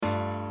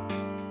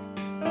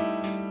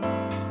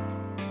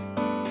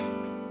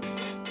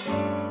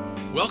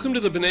Welcome to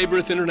the B'nai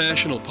B'rith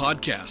International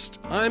Podcast.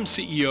 I'm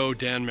CEO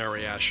Dan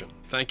Mariashin.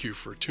 Thank you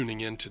for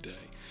tuning in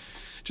today.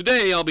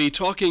 Today I'll be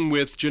talking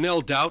with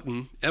Janelle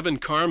Doughton, Evan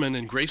Carmen,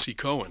 and Gracie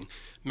Cohen,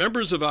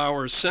 members of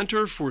our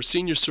Center for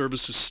Senior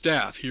Services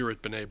staff here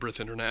at B'nai B'rith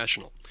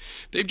International.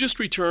 They've just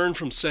returned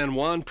from San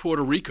Juan,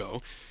 Puerto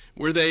Rico,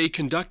 where they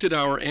conducted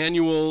our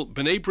annual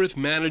B'nai B'rith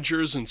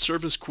Managers and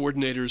Service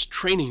Coordinators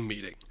training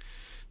meeting.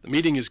 The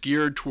meeting is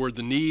geared toward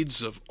the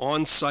needs of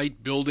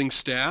on-site building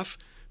staff,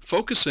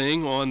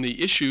 focusing on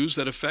the issues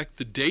that affect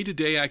the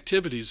day-to-day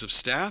activities of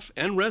staff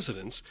and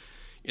residents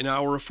in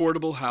our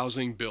affordable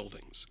housing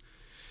buildings.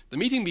 The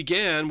meeting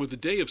began with a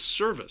day of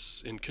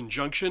service in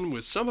conjunction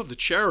with some of the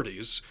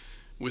charities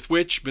with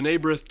which B'nai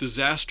B'rith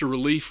Disaster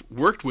Relief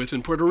worked with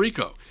in Puerto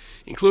Rico,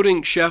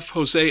 including Chef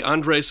Jose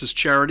Andres'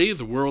 charity,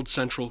 the World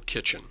Central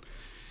Kitchen.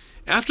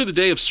 After the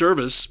day of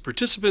service,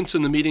 participants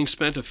in the meeting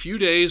spent a few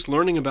days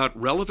learning about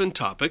relevant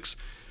topics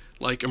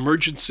like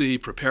emergency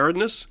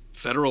preparedness,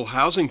 federal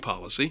housing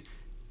policy,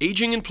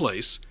 aging in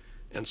place,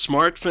 and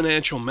smart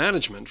financial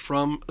management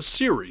from a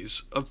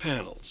series of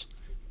panels.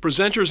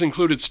 Presenters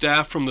included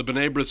staff from the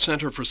B'nai B'rith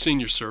Center for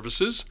Senior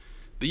Services,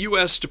 the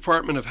U.S.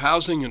 Department of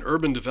Housing and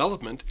Urban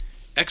Development,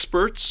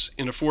 experts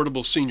in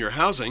affordable senior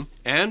housing,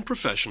 and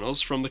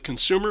professionals from the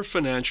Consumer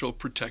Financial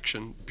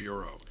Protection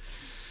Bureau.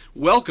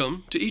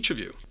 Welcome to each of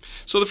you.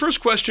 So the first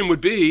question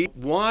would be,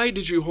 why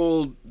did you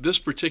hold this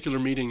particular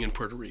meeting in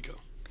Puerto Rico?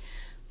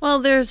 Well,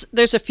 there's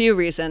a few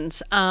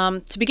reasons.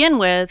 To begin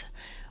with,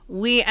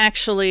 we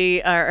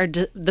actually,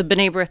 the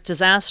B'nai B'rith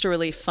Disaster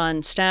Relief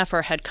Fund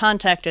staffer had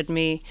contacted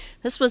me.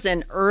 This was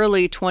in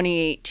early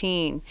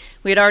 2018.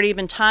 We had already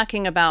been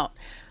talking about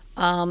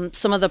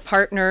some of the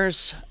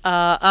partners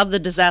of the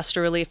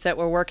disaster relief that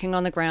were working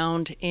on the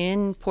ground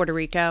in Puerto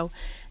Rico.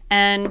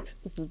 And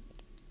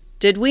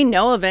did we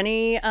know of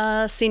any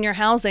senior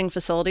housing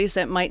facilities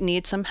that might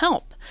need some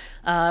help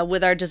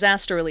with our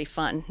disaster relief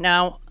fund?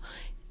 Now,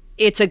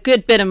 it's a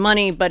good bit of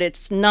money, but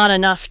it's not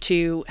enough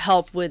to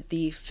help with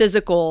the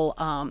physical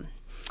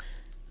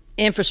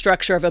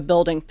infrastructure of a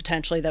building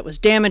potentially that was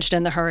damaged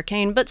in the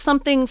hurricane, but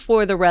something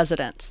for the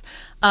residents.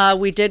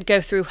 We did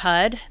go through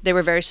HUD. They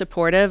were very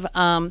supportive.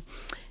 The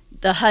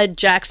HUD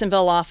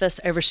Jacksonville office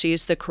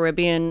oversees the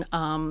Caribbean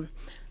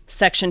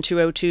Section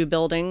 202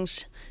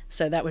 buildings.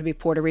 So that would be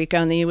Puerto Rico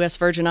and the U.S.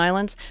 Virgin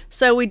Islands.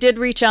 So we did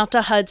reach out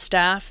to HUD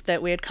staff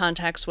that we had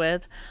contacts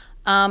with.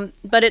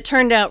 But it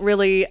turned out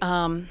really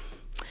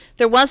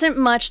there wasn't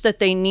much that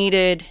they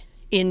needed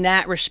in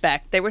that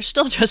respect. They were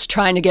still just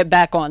trying to get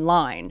back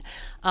online.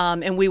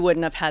 And we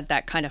wouldn't have had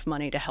that kind of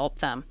money to help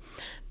them.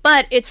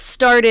 But it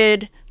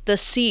started the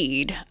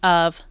seed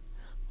of,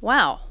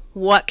 wow,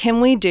 what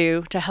can we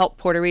do to help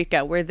Puerto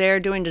Rico? We're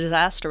there doing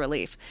disaster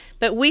relief.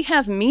 But we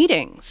have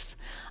meetings.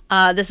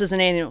 This is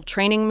an annual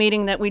training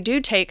meeting that we do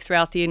take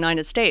throughout the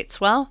United States.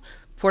 Well,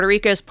 Puerto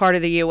Rico is part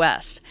of the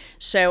U.S.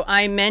 So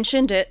I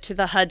mentioned it to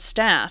the HUD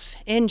staff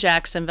in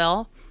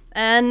Jacksonville,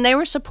 and they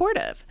were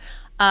supportive.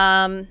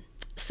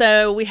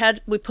 So we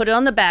put it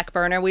on the back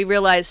burner. We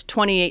realized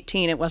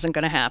 2018 it wasn't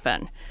going to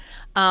happen.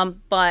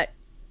 But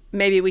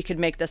maybe we could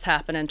make this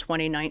happen in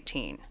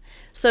 2019.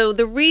 So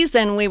the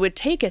reason we would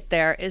take it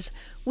there is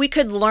we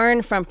could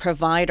learn from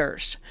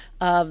providers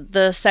of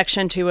the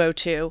Section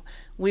 202.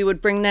 We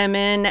would bring them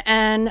in,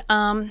 and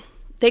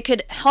they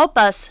could help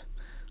us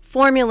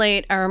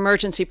formulate our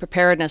emergency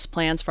preparedness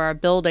plans for our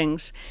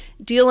buildings,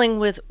 dealing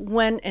with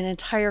when an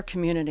entire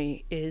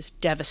community is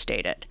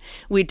devastated.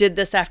 We did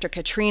this after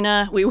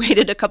Katrina. We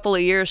waited a couple of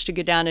years to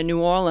get down to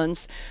New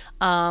Orleans.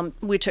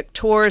 We took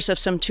tours of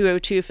some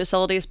 202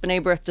 facilities.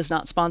 B'nai B'rith does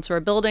not sponsor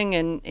a building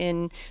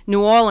in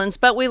New Orleans,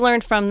 but we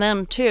learned from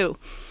them too.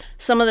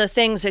 Some of the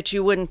things that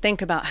you wouldn't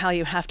think about, how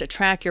you have to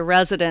track your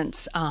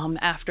residents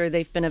after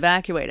they've been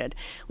evacuated.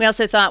 We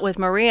also thought with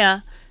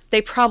Maria,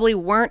 they probably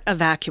weren't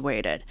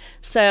evacuated.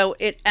 So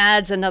it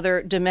adds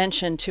another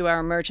dimension to our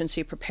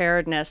emergency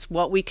preparedness,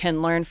 what we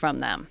can learn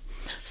from them.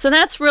 So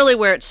that's really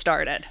where it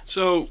started.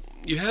 So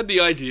you had the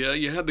idea,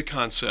 you had the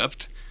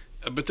concept,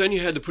 but then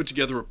you had to put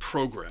together a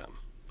program.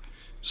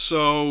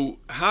 So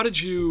how did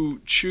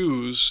you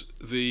choose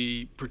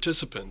the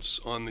participants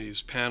on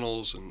these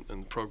panels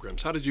and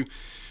programs? How did you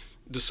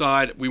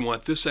decide we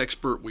want this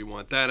expert, we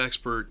want that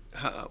expert?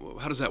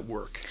 How does that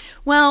work?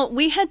 Well,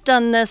 we had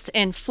done this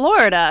in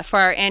Florida for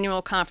our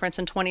annual conference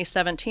in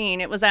 2017.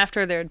 It was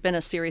after there had been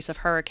a series of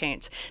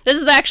hurricanes. This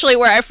is actually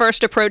where I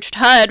first approached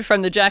HUD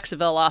from the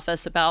Jacksonville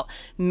office about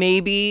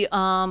maybe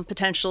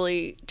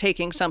potentially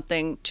taking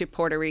something to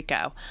Puerto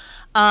Rico.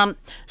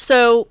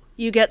 So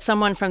you get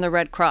someone from the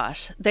Red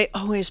Cross. They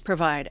always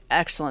provide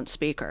excellent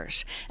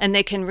speakers, and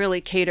they can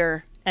really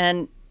cater,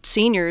 and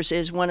seniors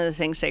is one of the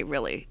things they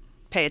really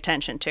pay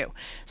attention to.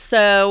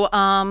 So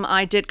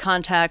I did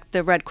contact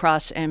the Red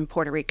Cross in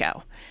Puerto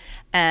Rico,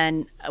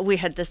 and we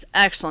had this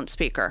excellent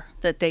speaker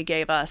that they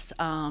gave us.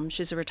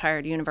 She's a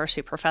retired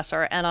university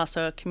professor and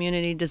also a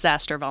community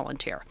disaster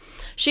volunteer.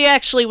 She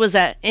actually was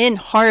in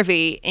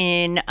Harvey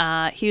in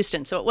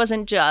Houston, so it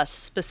wasn't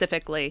just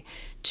specifically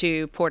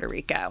to Puerto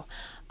Rico.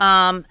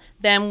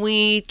 Then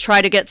we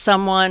try to get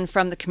someone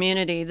from the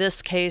community.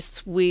 This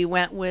case, we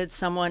went with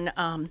someone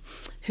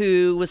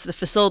who was the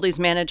facilities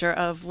manager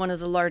of one of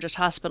the largest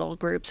hospital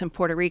groups in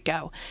Puerto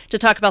Rico to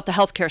talk about the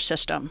healthcare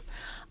system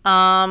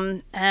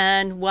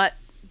and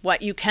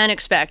what you can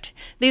expect.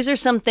 These are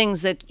some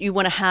things that you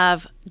want to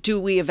have.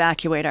 Do we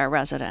evacuate our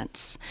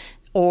residents,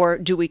 or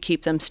do we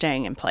keep them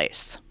staying in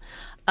place?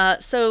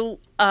 So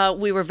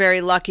we were very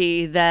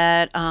lucky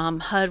that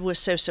HUD was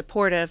so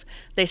supportive.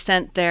 They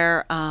sent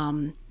their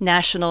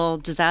national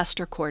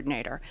disaster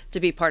coordinator to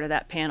be part of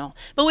that panel.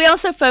 But we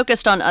also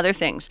focused on other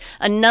things,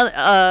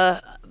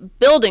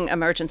 building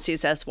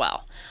emergencies as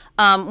well.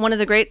 One of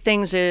the great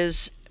things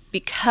is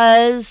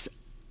because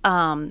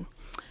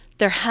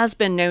there has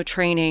been no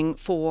training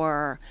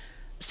for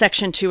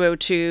Section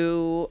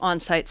 202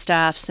 on-site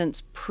staff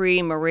since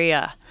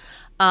pre-Maria.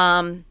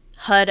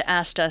 HUD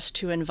asked us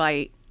to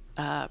invite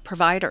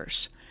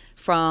providers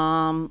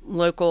from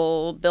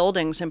local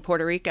buildings in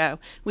Puerto Rico.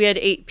 We had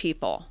 8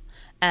 people,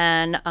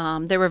 and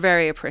they were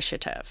very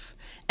appreciative.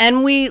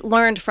 And we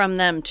learned from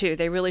them, too.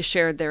 They really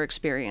shared their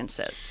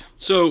experiences.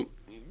 So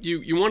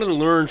you wanted to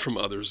learn from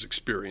others'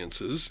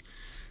 experiences.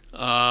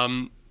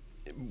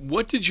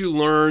 What did you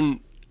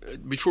learn,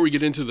 before we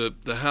get into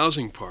the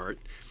housing part,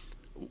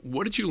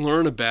 what did you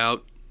learn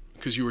about,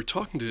 because you were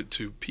talking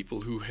to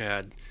people who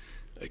had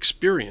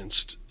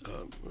experienced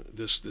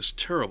this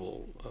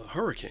terrible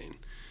hurricane.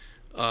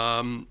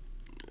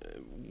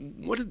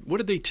 What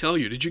did they tell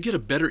you? Did you get a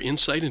better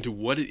insight into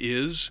what it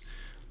is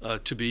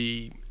to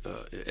be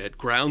at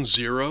ground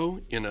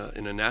zero in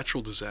a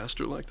natural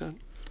disaster like that?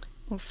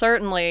 Well,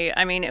 certainly.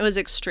 I mean, it was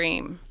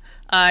extreme.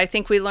 I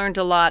think we learned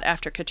a lot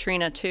after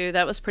Katrina, too.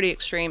 That was pretty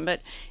extreme.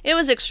 But it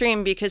was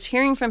extreme because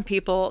hearing from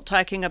people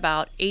talking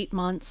about 8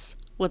 months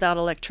without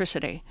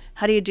electricity,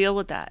 how do you deal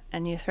with that?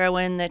 And you throw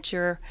in that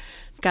you've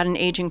got an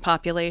aging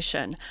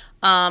population.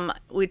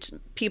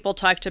 People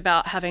talked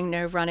about having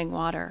no running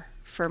water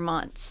for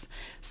months.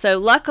 So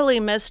luckily,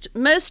 most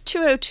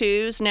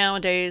 202s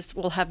nowadays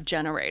will have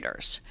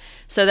generators.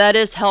 So that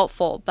is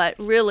helpful. But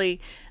really,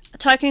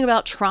 talking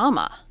about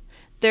trauma,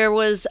 there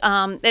was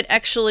it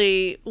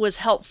actually was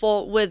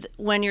helpful with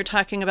when you're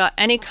talking about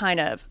any kind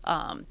of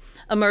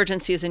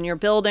emergencies in your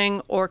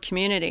building or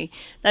community.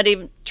 That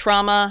even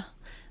trauma,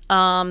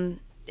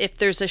 if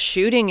there's a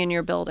shooting in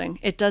your building,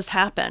 it does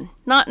happen.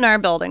 Not in our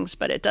buildings,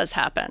 but it does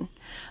happen.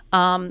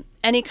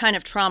 Any kind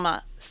of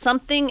trauma,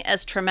 something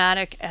as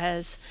traumatic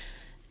as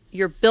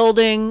your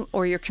building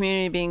or your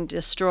community being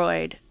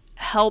destroyed,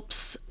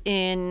 helps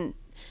in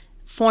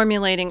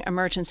formulating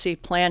emergency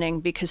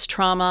planning, because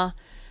trauma,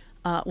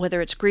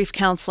 whether it's grief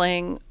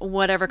counseling,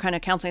 whatever kind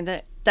of counseling,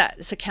 that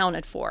is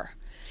accounted for.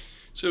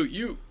 So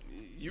you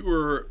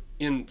were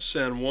in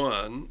San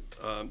Juan,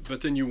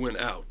 but then you went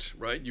out,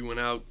 right? You went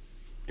out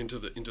into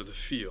the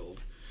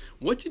field.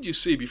 What did you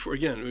see before we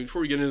get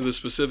into the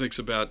specifics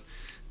about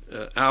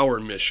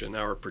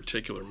our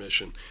particular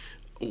mission?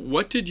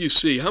 What did you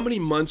see? How many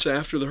months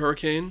after the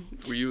hurricane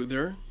were you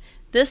there?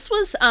 This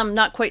was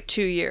not quite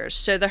 2 years.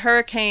 So the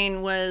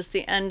hurricane was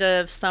the end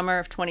of summer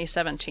of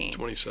 2017.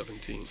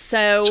 2017.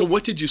 So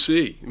what did you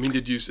see? I mean,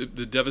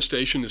 the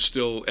devastation is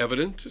still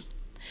evident?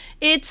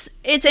 It's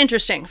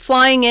interesting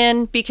flying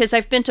in, because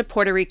I've been to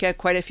Puerto Rico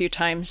quite a few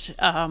times.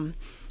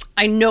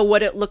 I know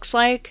what it looks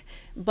like,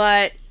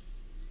 but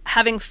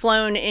having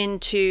flown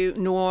into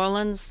New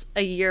Orleans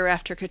a year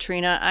after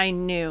Katrina, I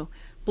knew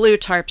blue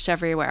tarps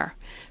everywhere.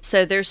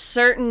 So there's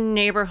certain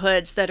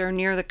neighborhoods that are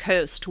near the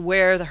coast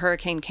where the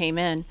hurricane came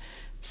in,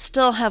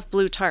 still have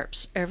blue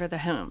tarps over the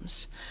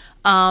homes.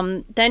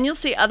 Then you'll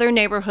see other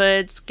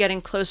neighborhoods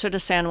getting closer to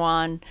San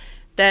Juan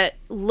that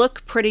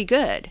look pretty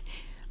good.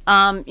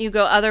 You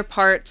go other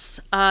parts,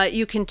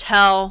 you can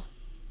tell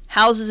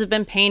houses have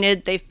been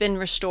painted, they've been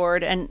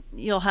restored, and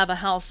you'll have a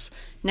house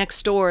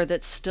next door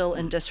that's still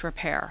in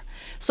disrepair.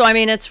 So, I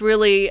mean, it's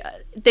really,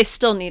 they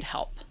still need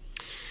help.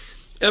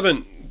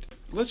 Evan,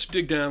 let's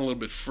dig down a little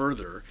bit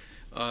further.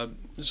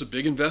 This is a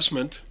big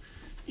investment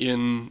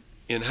in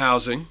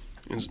housing,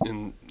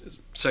 in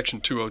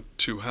Section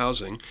 202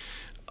 housing.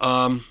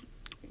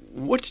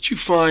 What did you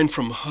find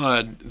from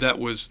HUD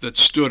that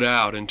stood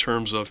out in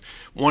terms of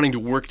wanting to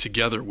work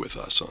together with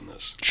us on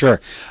this? Sure.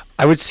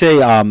 I would say,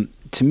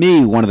 to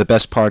me, one of the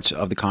best parts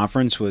of the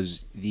conference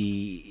was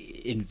the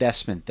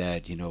investment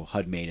that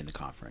HUD made in the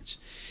conference.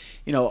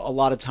 A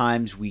lot of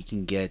times we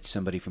can get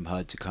somebody from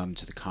HUD to come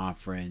to the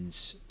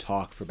conference,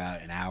 talk for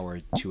about an hour,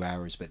 2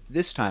 hours, but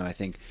this time I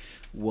think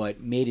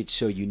what made it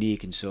so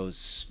unique and so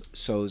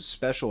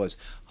special was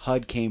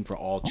HUD came for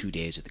all 2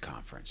 days of the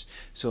conference.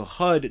 So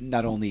HUD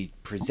not only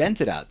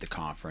presented at the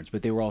conference,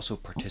 but they were also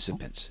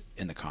participants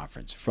in the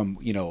conference. From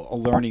a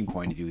learning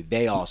point of view,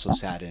 they also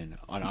sat in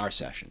on our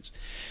sessions.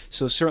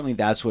 So certainly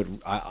that's what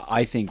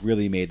I think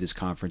really made this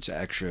conference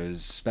extra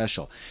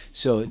special.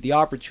 So the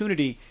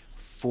opportunity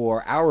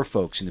for our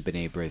folks in the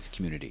B'nai B'rith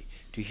community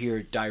to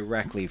hear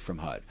directly from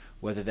HUD,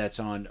 whether that's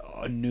on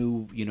a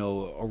new,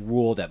 a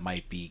rule that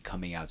might be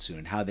coming out soon,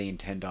 and how they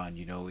intend on,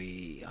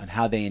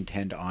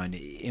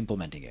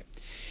 implementing it.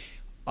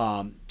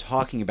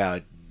 Talking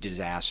about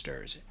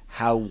disasters,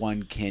 how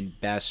one can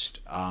best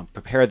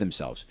prepare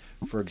themselves.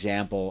 For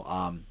example,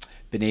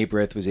 B'nai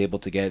B'rith was able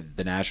to get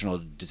the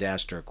National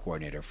Disaster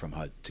Coordinator from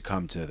HUD to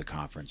come to the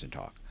conference and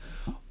talk.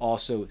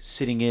 Also,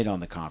 sitting in on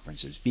the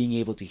conferences, being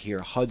able to hear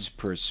HUD's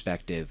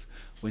perspective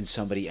when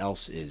somebody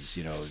else is,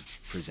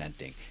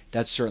 presenting.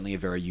 That's certainly a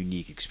very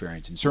unique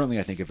experience, and certainly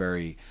I think a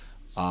very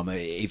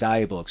a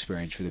valuable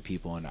experience for the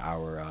people in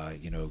our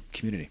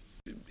community.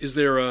 Is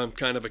there a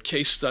kind of a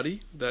case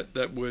study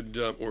that would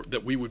or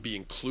that we would be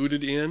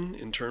included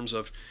in terms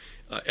of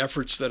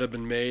efforts that have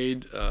been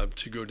made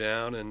to go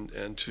down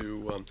and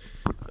to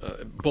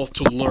both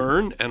to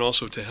learn and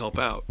also to help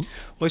out?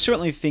 Well, I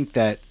certainly think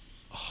that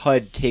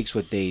HUD takes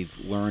what they've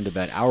learned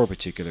about our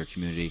particular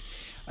community.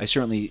 I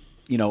certainly,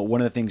 one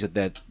of the things that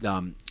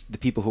the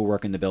people who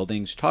work in the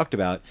buildings talked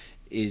about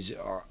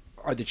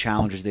are the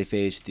challenges they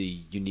face,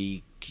 the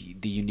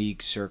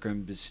unique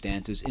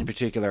circumstances, in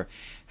particular,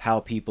 how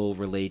people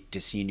relate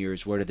to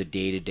seniors. What are the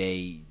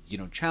day-to-day,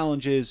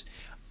 challenges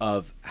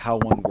of how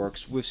one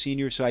works with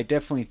seniors? So I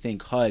definitely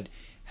think HUD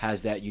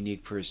has that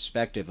unique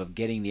perspective of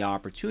getting the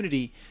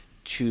opportunity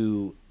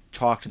to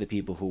talk to the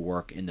people who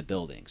work in the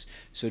buildings.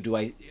 So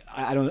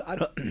I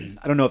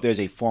don't know if there's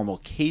a formal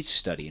case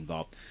study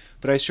involved,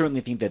 but I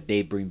certainly think that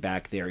they bring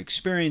back their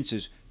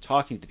experiences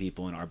talking to the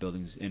people in our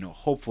buildings, and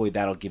hopefully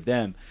that'll give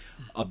them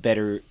a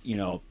better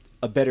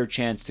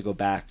chance to go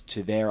back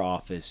to their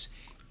office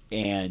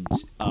and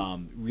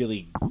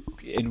really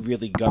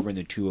govern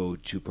the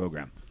 202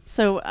 program.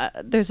 So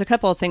there's a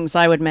couple of things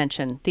I would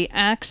mention. The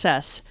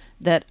access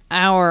that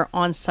our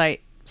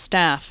on-site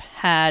staff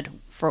had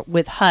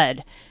with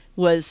HUD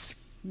was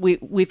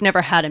we've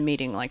never had a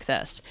meeting like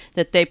this,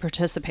 that they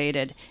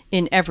participated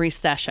in every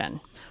session,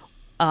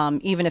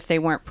 even if they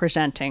weren't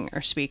presenting or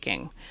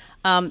speaking.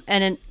 One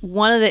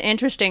of the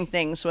interesting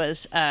things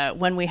was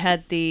when we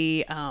had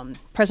the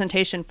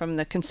presentation from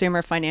the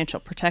Consumer Financial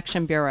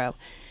Protection Bureau,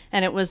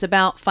 and it was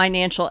about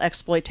financial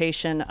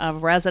exploitation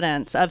of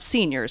residents, of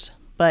seniors,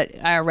 but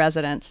our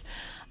residents.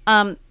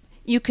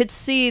 You could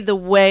see the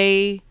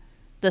way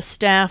the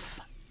staff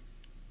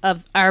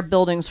of our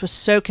buildings was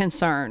so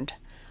concerned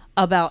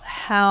about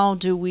how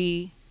do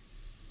we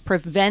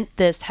prevent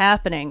this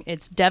happening.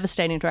 It's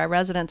devastating to our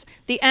residents.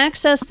 The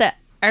access that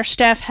our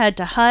staff had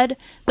to HUD,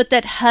 but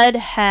that HUD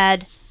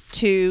had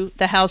to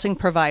the housing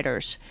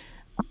providers.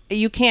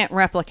 You can't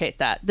replicate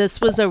that. This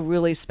was a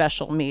really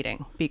special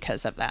meeting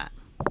because of that.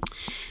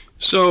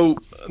 So,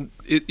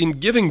 in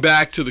giving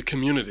back to the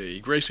community,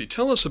 Gracie,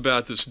 tell us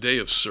about this day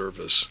of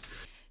service.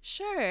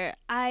 Sure.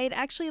 I'd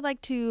actually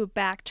like to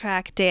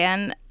backtrack,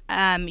 Dan.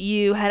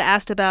 You had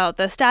asked about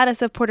the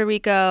status of Puerto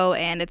Rico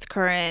and its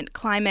current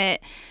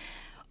climate.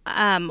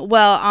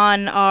 Well,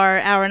 on our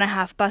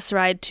hour-and-a-half bus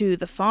ride to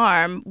the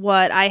farm,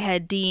 what I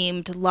had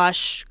deemed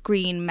lush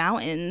green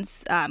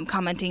mountains,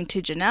 commenting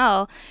to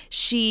Janelle,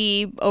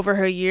 she, over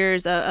her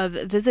years of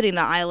visiting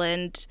the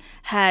island,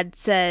 had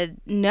said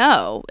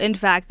no. In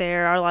fact,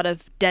 there are a lot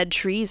of dead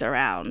trees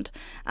around.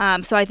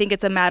 So I think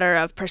it's a matter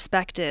of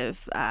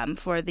perspective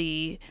for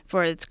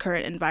its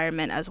current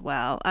environment as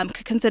well,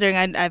 considering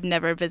I've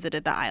never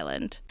visited the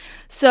island.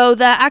 So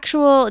the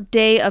actual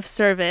day of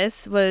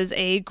service was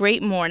a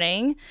great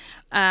morning.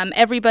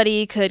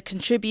 Everybody could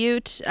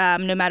contribute,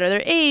 no matter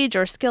their age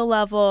or skill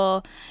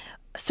level.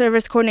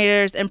 Service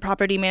coordinators and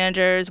property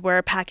managers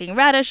were packing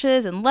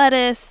radishes and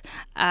lettuce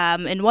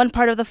in one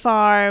part of the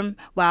farm,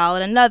 while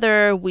in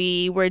another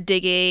we were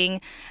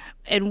digging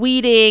and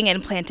weeding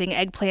and planting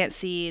eggplant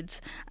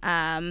seeds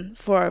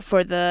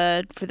for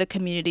the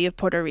community of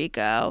Puerto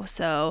Rico.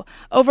 So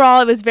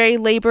overall, it was very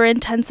labor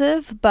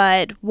intensive,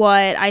 but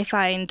what I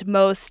find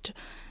most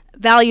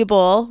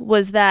valuable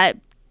was that,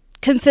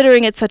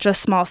 considering it's such a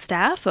small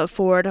staff of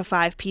 4 to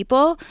 5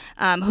 people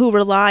who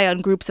rely on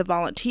groups of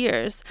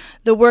volunteers,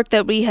 the work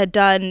that we had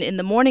done in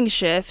the morning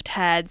shift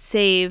had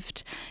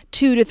saved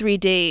 2 to 3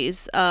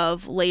 days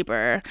of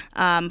labor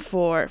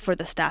for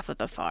the staff of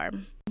the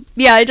farm.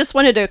 Yeah, I just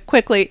wanted to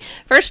quickly,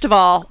 first of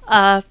all,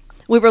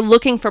 we were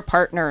looking for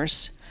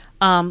partners.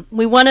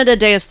 We wanted a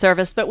day of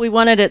service, but we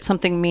wanted it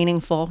something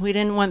meaningful. We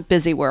didn't want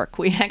busy work.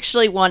 We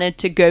actually wanted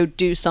to go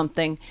do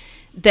something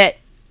that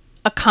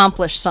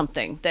accomplish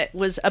something that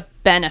was a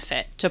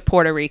benefit to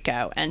Puerto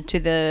Rico and to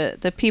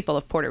the people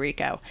of Puerto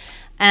Rico.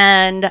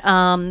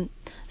 And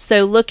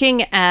so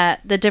looking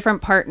at the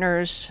different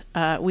partners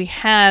we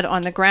had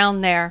on the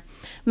ground there,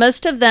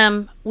 most of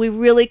them, we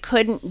really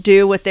couldn't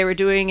do what they were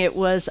doing. It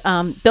was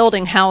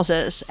building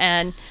houses.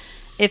 And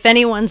if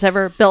anyone's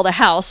ever built a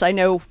house, I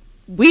know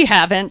we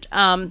haven't,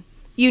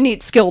 you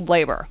need skilled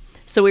labor.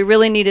 So we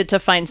really needed to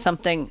find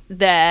something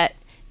that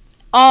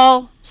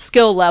all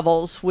skill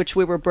levels, which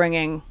we were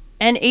bringing,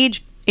 and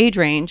age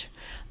range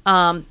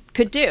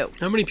could do.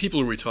 How many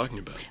people are we talking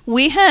about?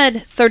 We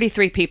had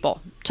 33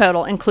 people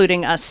total,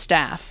 including us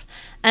staff.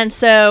 And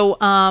so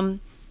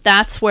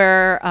that's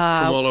where...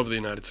 from all over the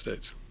United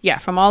States. Yeah,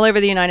 from all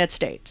over the United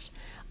States.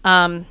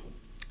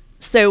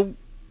 So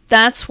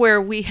that's where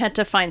we had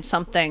to find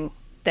something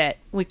that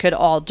we could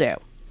all do.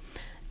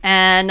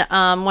 And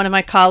one of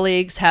my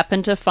colleagues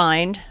happened to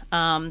find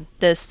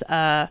this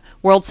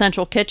World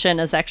Central Kitchen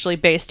is actually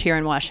based here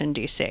in Washington,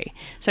 D.C.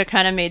 So it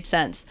kind of made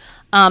sense.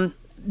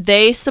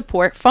 They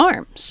support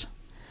farms.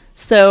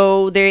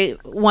 So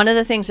one of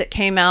the things that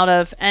came out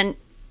of, and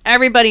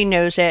everybody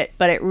knows it,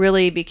 but it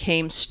really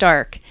became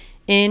stark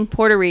in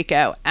Puerto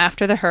Rico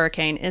after the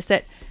hurricane, is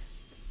that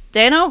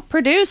they don't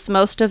produce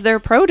most of their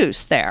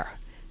produce there.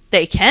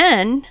 They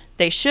can,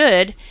 they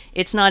should.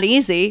 It's not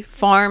easy.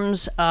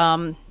 Farms,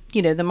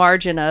 the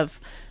margin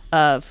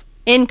of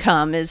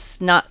income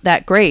is not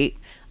that great.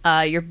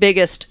 Your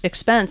biggest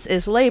expense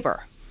is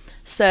labor.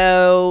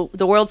 So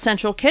the World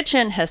Central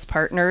Kitchen has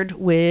partnered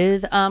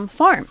with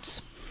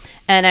farms.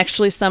 And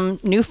actually some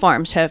new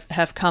farms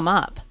have come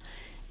up.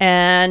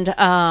 And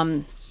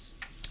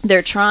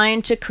they're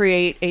trying to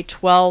create a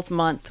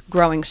 12-month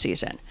growing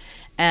season.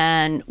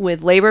 And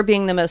with labor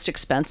being the most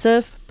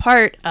expensive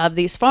part of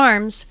these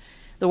farms,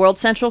 the World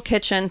Central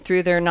Kitchen,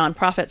 through their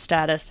nonprofit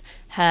status,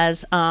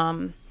 has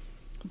been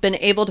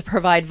able to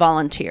provide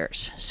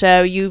volunteers.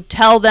 So you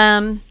tell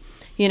them,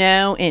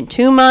 in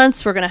 2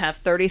 months, we're going to have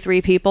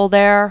 33 people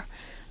there.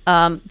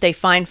 They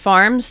find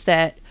farms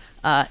that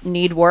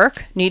need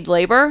work, need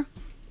labor.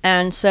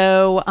 And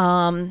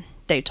so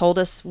they told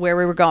us where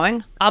we were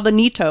going.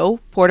 Bonito,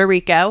 Puerto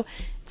Rico.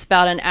 It's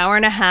about an hour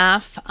and a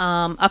half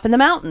up in the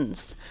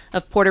mountains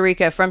of Puerto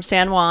Rico from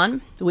San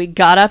Juan. We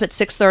got up at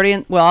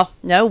 6:30.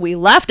 We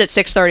left at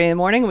 6:30 in the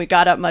morning. We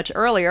got up much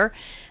earlier.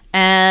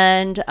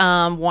 And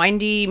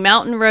windy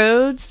mountain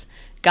roads,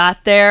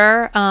 got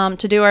there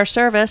to do our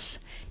service.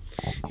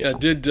 Yeah,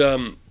 did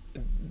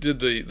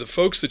the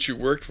folks that you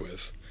worked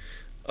with,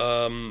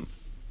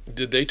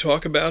 did they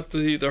talk about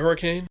the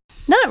hurricane?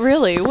 Not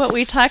really. What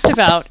we talked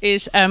about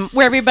is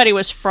where everybody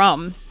was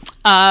from.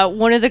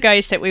 One of the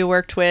guys that we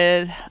worked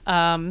with,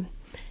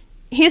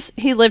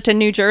 he lived in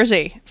New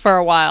Jersey for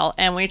a while,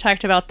 and we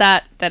talked about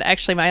that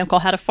actually my uncle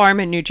had a farm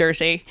in New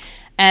Jersey.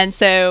 And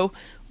so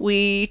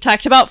we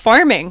talked about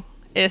farming.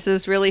 This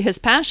is really his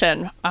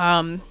passion.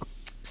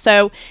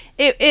 So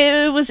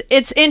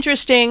it's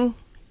interesting.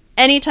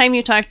 Anytime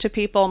you talk to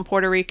people in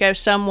Puerto Rico,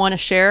 some want to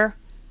share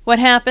what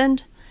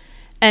happened,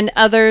 and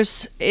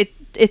others,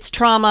 it's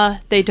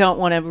trauma they don't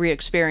want to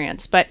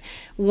re-experience. But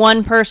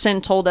one person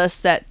told us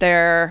that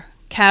their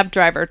cab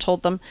driver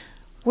told them,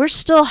 "We're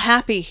still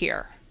happy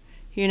here.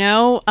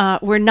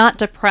 We're not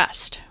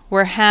depressed.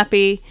 We're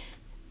happy.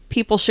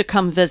 People should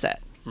come visit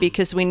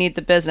because we need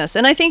the business."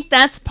 And I think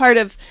that's part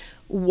of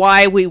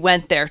why we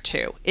went there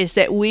too, is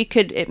that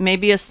it may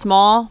be a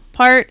small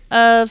part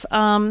of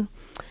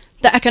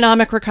the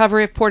economic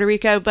recovery of Puerto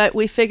Rico, but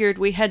we figured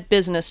we had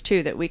business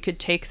too that we could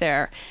take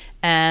there.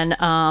 And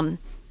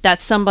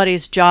that's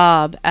somebody's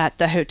job at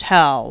the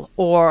hotel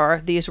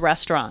or these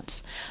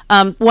restaurants.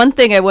 One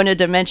thing I wanted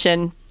to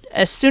mention,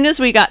 as soon as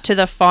we got to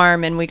the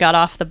farm and we got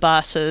off the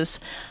buses,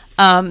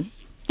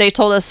 they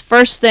told us,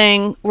 first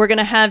thing, we're going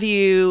to have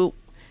you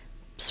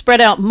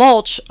spread out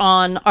mulch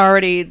on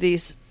already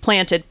these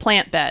planted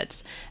plant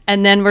beds.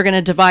 And then we're going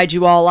to divide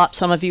you all up.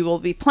 Some of you will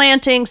be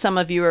planting. Some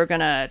of you are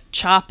going to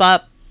chop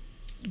up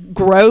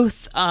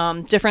growth,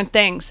 different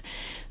things.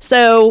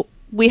 So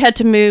we had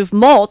to move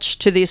mulch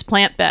to these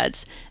plant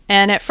beds.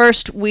 And at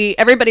first,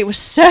 everybody was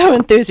so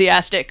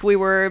enthusiastic. We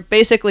were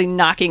basically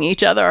knocking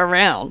each other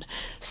around.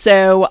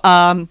 So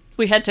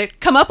we had to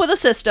come up with a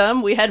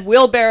system. We had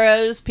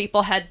wheelbarrows.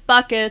 People had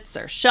buckets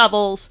or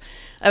shovels.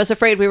 I was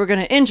afraid we were going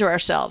to injure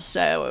ourselves.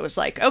 So it was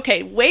like,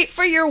 okay, wait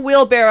for your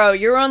wheelbarrow.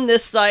 You're on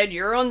this side,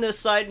 you're on this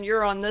side, and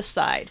you're on this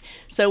side.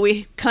 So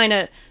we kind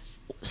of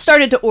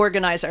started to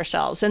organize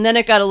ourselves. And then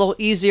it got a little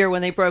easier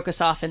when they broke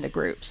us off into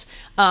groups.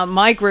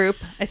 My group,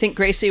 I think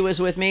Gracie was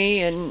with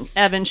me and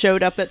Evan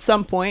showed up at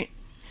some point.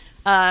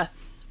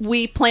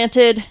 We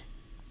planted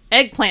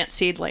eggplant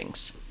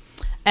seedlings.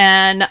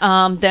 And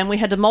then we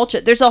had to mulch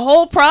it. There's a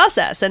whole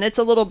process, and it's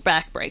a little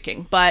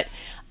backbreaking. But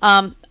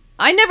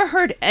I never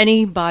heard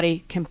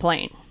anybody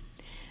complain.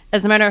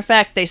 As a matter of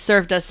fact, they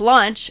served us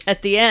lunch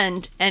at the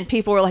end, and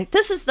people were like,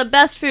 "This is the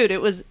best food."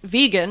 It was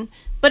vegan,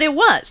 but it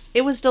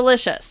was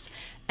delicious.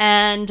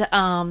 And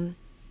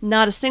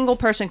not a single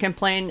person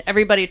complained.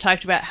 Everybody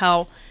talked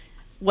about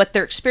what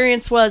their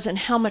experience was and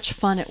how much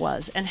fun it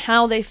was and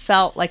how they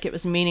felt like it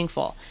was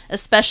meaningful,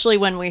 especially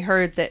when we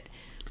heard that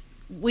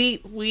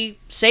we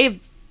saved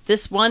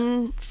this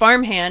one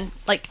farmhand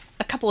like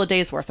a couple of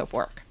days worth of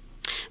work.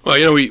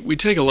 Well, we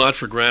take a lot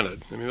for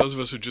granted. I mean, those of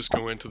us who just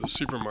go into the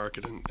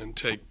supermarket and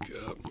take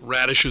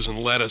radishes and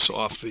lettuce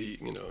off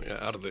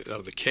out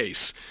of the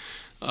case,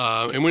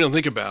 and we don't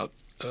think about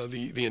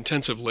the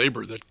intensive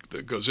labor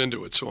that goes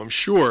into it. So I'm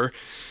sure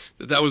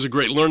that was a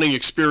great learning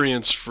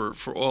experience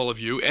for all of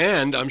you,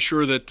 and I'm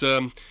sure that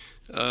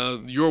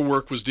your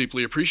work was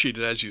deeply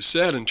appreciated, as you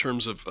said, in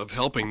terms of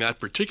helping that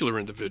particular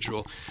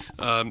individual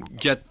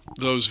get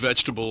those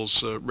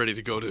vegetables ready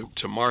to go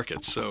to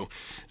market. So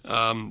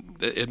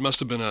it must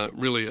have been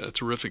really a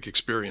terrific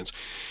experience.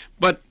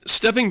 But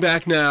stepping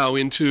back now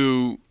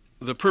into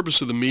the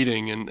purpose of the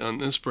meeting, and on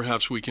this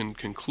perhaps we can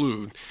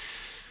conclude,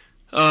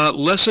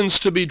 lessons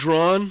to be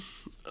drawn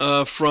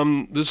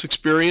from this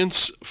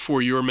experience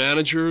for your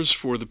managers,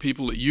 for the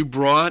people that you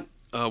brought?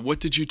 What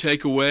did you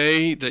take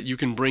away that you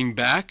can bring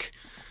back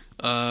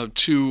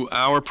to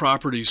our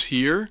properties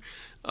here?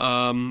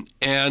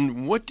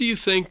 And what do you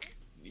think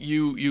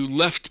you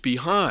left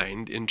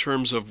behind in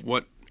terms of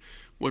what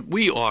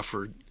we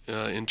offered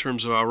in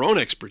terms of our own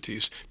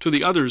expertise to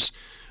the others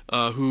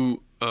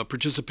who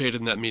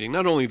participated in that meeting,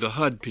 not only the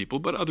HUD people,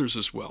 but others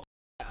as well?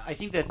 I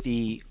think that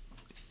the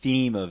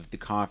theme of the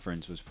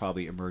conference was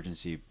probably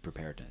emergency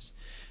preparedness.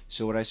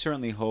 So what I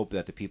certainly hope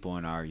that the people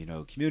in our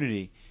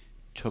community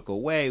took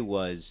away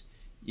was,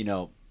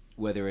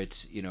 whether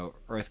it's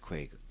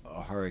earthquake,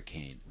 a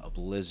hurricane, a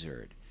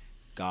blizzard,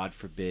 God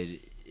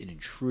forbid an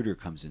intruder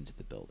comes into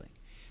the building.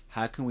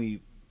 How can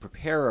we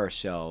prepare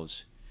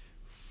ourselves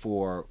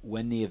for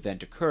when the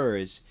event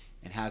occurs,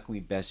 and how can we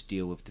best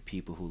deal with the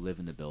people who live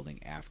in the building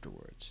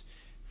afterwards?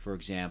 For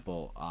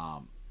example,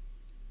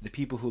 the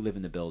people who live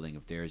in the building,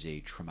 if there's a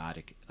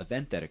traumatic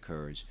event that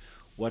occurs,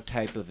 what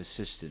type of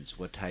assistance,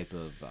 what type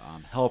of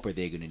help are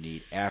they going to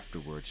need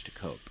afterwards to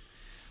cope?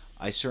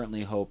 I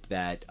certainly hope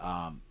that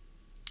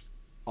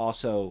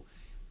also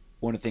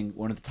one of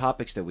the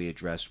topics that we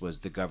addressed was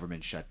the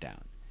government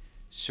shutdown.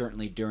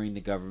 Certainly during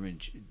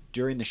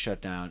the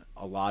shutdown,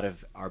 a lot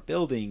of our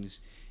buildings,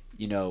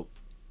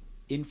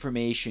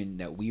 information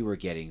that we were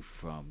getting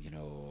from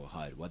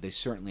HUD, while they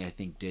certainly I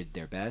think did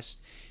their best,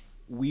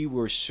 we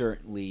were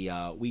certainly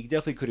we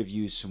definitely could have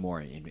used some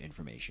more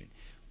information.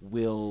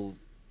 Will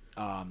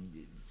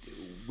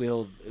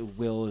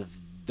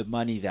the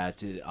money that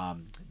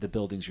the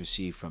buildings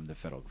receive from the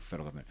federal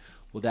government,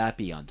 will that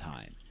be on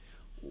time?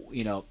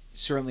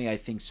 Certainly I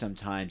think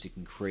sometimes it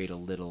can create a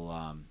little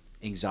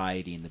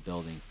anxiety in the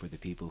building for the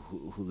people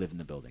who live in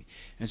the building,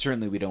 and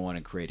certainly we don't want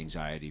to create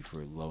anxiety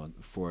for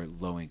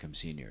low income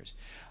seniors.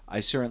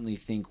 I certainly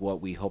think what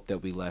we hope that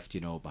we left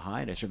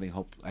behind. I certainly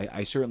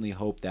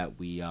hope that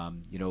we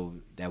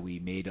that we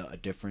made a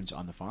difference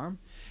on the farm.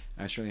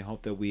 And I certainly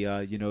hope that we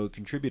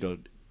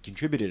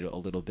contributed a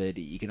little bit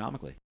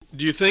economically.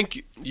 Do you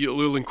think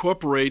you'll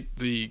incorporate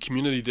the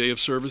Community Day of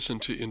Service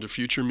into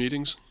future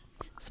meetings?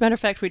 As a matter of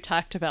fact, we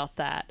talked about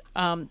that.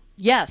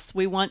 Yes,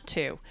 we want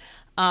to.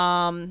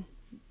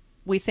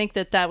 We think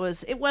that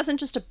it wasn't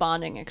just a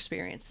bonding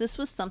experience. This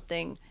was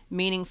something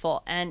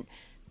meaningful. And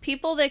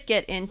people that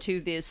get into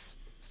this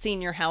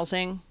senior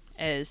housing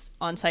as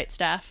on-site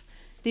staff,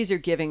 these are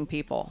giving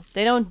people.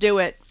 They don't do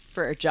it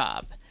for a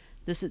job.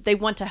 They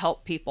want to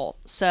help people.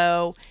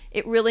 So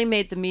it really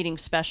made the meeting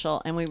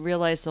special, and we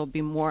realized there'll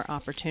be more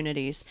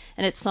opportunities,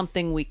 and it's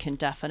something we can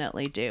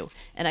definitely do.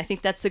 And I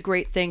think that's the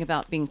great thing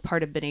about being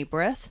part of B'nai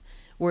B'rith.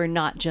 We're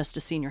not just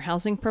a senior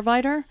housing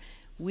provider.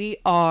 We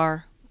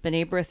are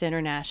B'nai B'rith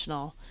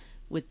International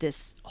with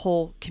this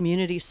whole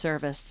community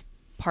service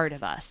part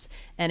of us,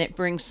 and it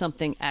brings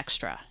something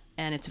extra,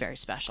 and it's very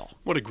special.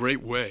 What a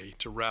great way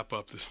to wrap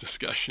up this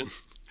discussion.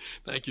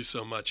 Thank you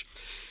so much.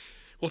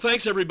 Well,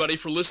 thanks everybody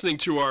for listening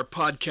to our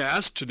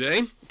podcast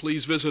today.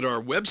 Please visit our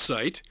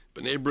website,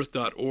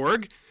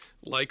 bnaibrith.org,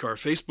 like our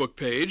Facebook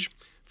page,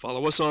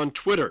 follow us on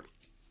Twitter,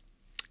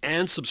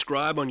 and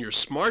subscribe on your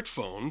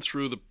smartphone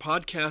through the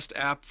podcast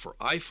app for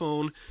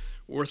iPhone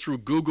or through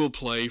Google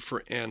Play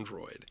for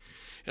Android.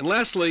 And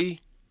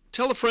lastly,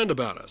 tell a friend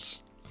about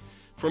us.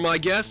 For my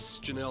guests,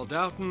 Janelle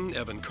Doughton,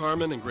 Evan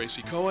Carmen, and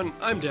Gracie Cohen,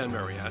 I'm Dan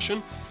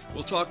Mariashin.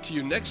 We'll talk to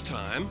you next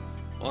time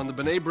on the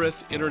B'nai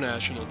B'rith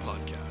International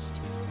Podcast.